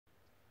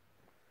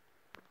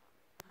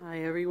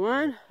Hi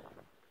everyone,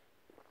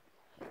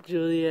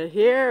 Julia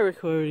here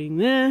recording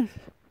this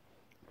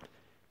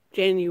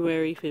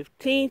January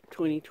 15th,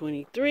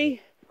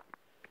 2023,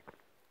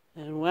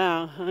 and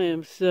wow, I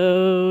am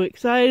so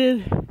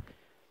excited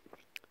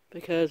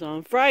because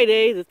on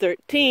Friday the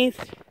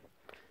 13th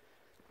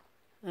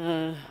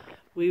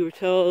we were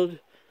told,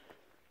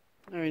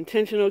 our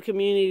intentional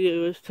community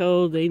was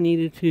told they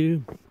needed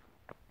to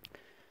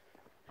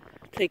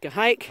take a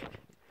hike,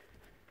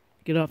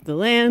 get off the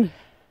land.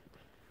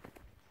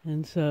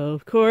 And so,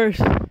 of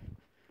course,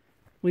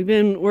 we've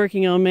been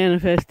working on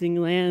manifesting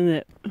land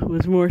that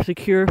was more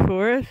secure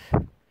for us.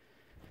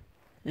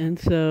 And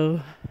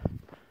so,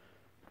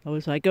 I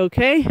was like,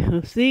 okay,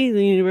 let's see,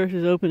 the universe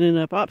is opening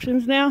up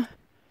options now.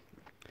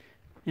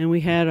 And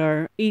we had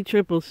our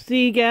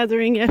ECCC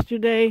gathering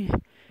yesterday,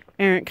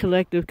 Errant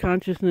Collective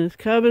Consciousness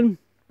Coven,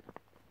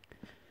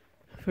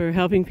 for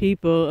helping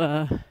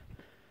people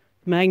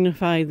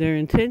magnify their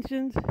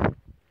intentions.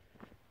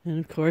 And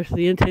of course,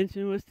 the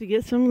intention was to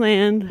get some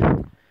land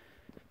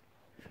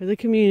for the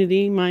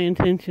community. My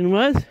intention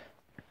was.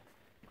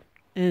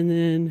 And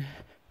then,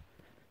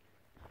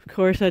 of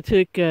course, I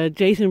took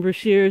Jason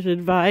Brashear's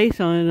advice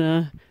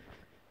on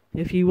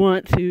if you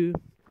want to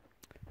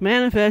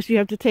manifest, you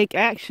have to take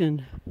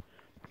action.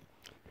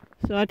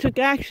 So I took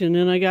action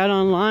and I got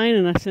online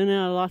and I sent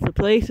out lots of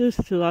places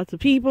to lots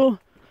of people,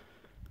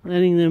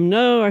 letting them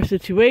know our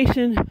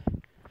situation,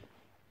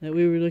 that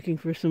we were looking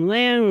for some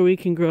land where we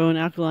can grow an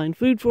alkaline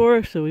food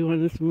forest, so we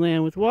wanted some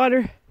land with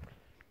water.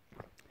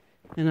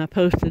 And I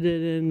posted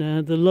it in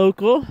the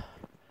local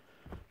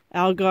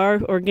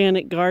Algar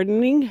Organic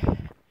Gardening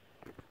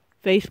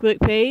Facebook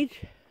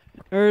page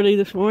early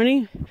this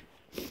morning.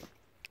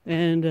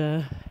 And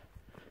an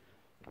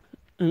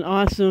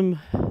awesome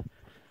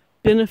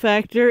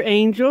benefactor,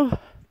 Angel,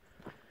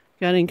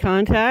 got in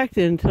contact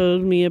and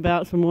told me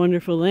about some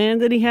wonderful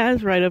land that he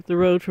has right up the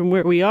road from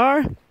where we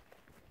are.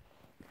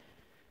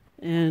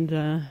 And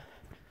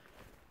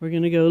we're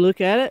going to go look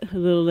at it a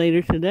little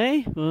later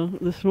today, well,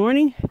 this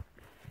morning.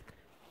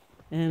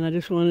 And I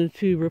just wanted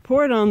to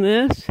report on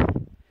this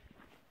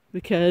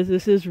because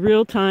this is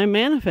real-time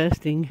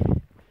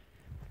manifesting.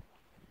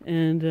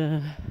 And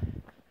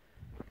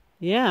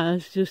yeah,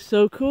 it's just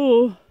so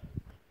cool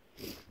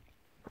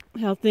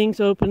how things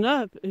open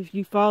up if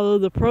you follow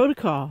the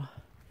protocol.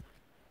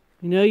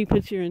 You know, you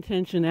put your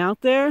intention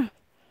out there,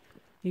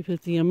 you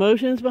put the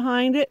emotions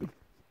behind it.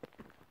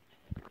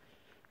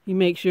 You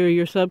make sure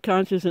your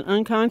subconscious and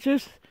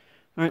unconscious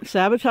aren't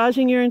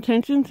sabotaging your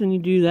intentions, and you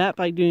do that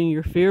by doing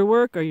your fear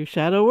work or your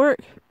shadow work,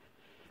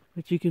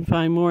 which you can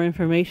find more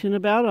information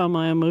about on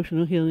my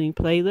emotional healing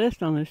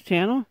playlist on this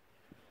channel.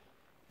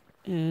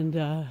 And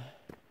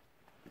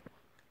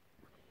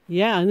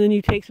yeah, and then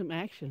you take some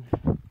action.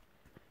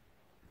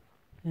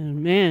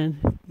 And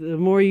man, the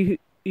more you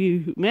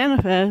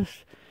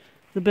manifest,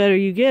 the better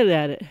you get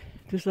at it,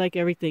 just like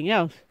everything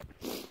else.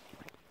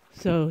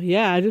 So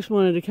yeah, I just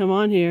wanted to come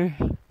on here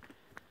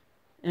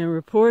and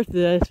report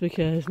this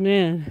because,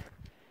 man,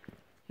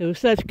 it was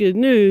such good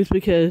news,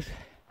 because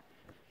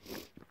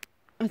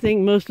I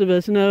think most of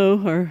us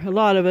know, or a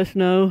lot of us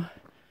know,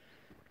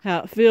 how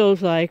it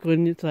feels like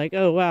when it's like,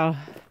 oh wow,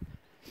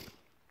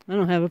 I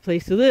don't have a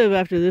place to live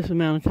after this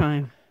amount of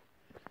time.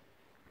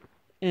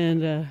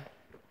 And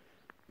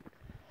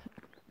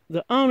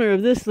the owner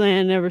of this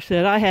land never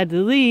said I had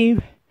to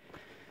leave,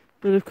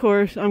 but of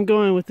course I'm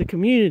going with the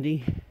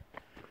community.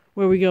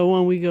 Where we go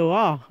one, we go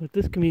all, with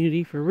this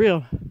community for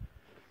real.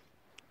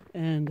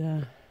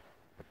 And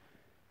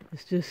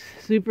it's just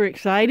super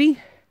exciting.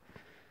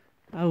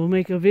 I will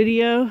make a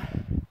video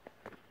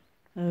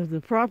of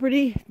the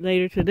property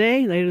later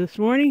today, later this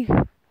morning,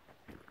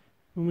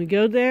 when we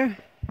go there.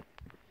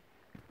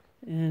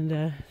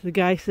 And the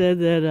guy said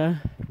that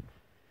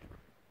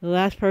the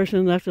last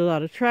person left a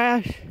lot of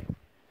trash,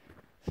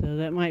 so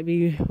that might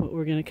be what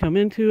we're going to come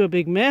into, a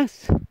big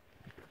mess.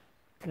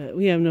 But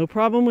we have no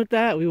problem with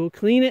that. We will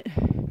clean it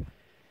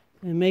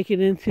and make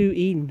it into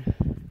Eden.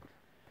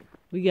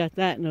 We got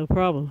that, no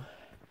problem.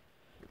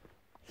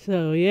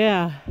 So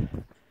yeah,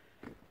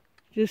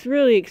 just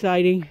really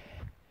exciting.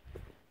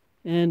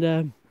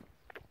 And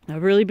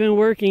I've really been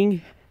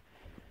working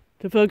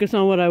to focus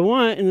on what I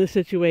want in this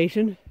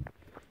situation,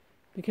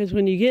 because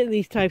when you get in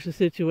these types of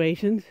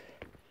situations,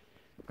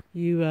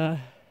 you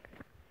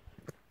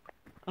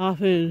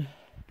often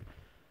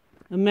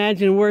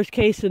imagine worst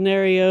case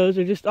scenarios,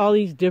 or just all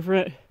these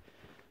different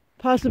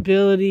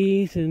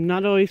possibilities, and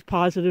not always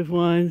positive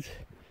ones.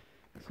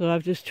 So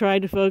I've just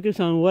tried to focus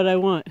on what I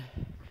want.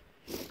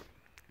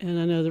 And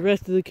I know the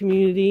rest of the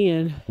community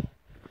and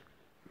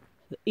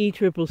the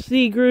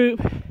ECCC group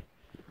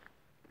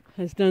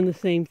has done the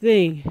same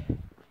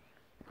thing.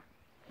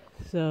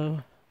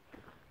 So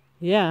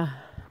yeah,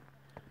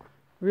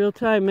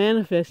 real-time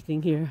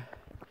manifesting here.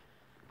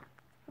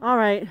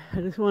 Alright,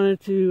 I just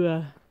wanted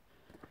to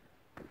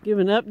give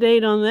an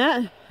update on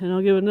that, and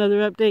I'll give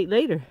another update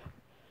later.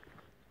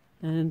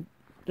 And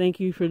thank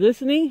you for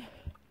listening.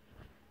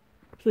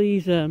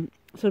 Please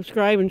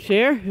subscribe and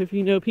share if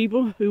you know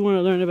people who want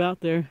to learn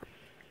about their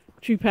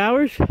true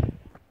powers.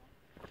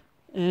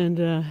 And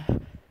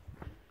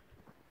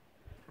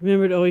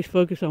remember to always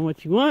focus on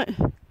what you want.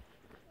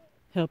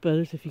 Help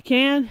others if you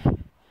can.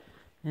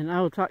 And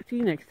I will talk to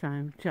you next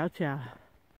time. Ciao, ciao.